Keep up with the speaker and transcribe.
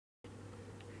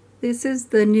This is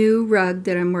the new rug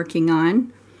that I'm working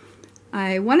on.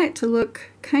 I want it to look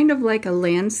kind of like a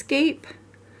landscape.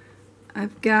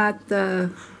 I've got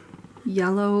the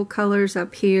yellow colors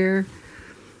up here,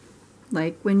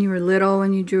 like when you were little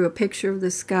and you drew a picture of the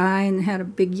sky and had a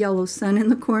big yellow sun in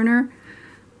the corner.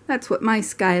 That's what my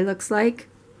sky looks like.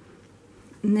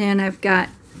 And then I've got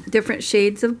different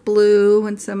shades of blue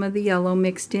and some of the yellow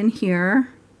mixed in here.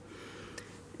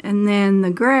 And then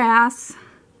the grass,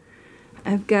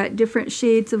 I've got different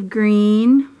shades of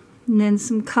green and then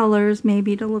some colors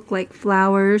maybe to look like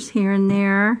flowers here and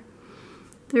there.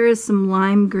 There is some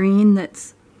lime green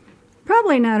that's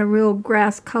probably not a real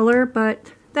grass color,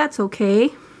 but that's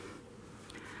okay.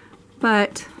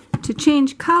 But to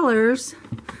change colors,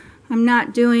 I'm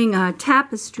not doing a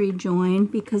tapestry join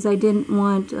because I didn't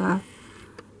want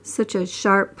such a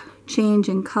sharp change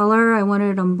in color. I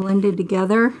wanted them blended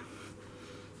together.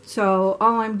 So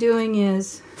all I'm doing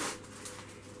is,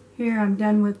 here I'm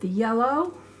done with the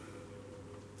yellow.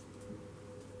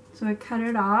 So I cut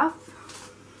it off.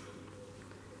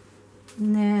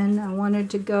 And then I wanted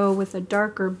to go with a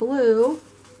darker blue.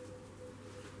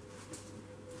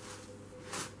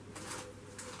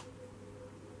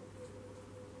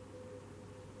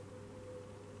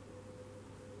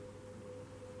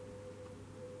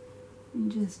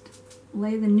 And just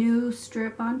lay the new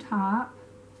strip on top.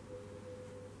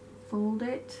 Fold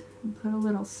it and put a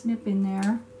little snip in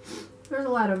there. There's a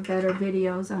lot of better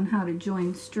videos on how to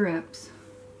join strips,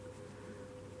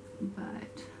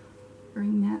 but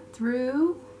bring that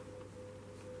through.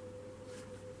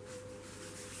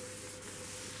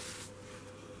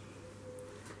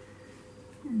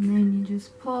 And then you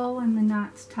just pull and the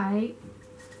knot's tight.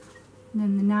 And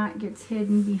then the knot gets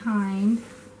hidden behind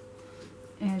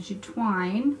as you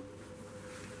twine.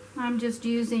 I'm just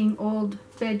using old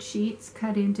bed sheets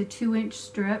cut into 2-inch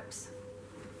strips.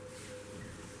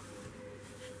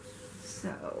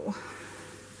 So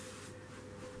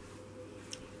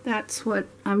that's what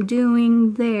I'm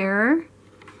doing there.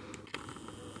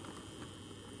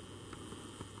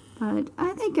 But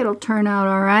I think it'll turn out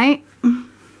all right.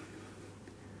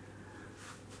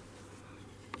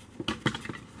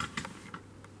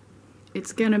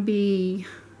 It's going to be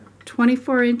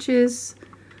 24 inches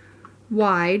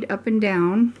wide up and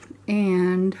down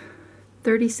and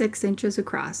 36 inches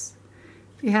across.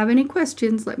 If you have any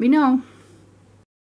questions, let me know.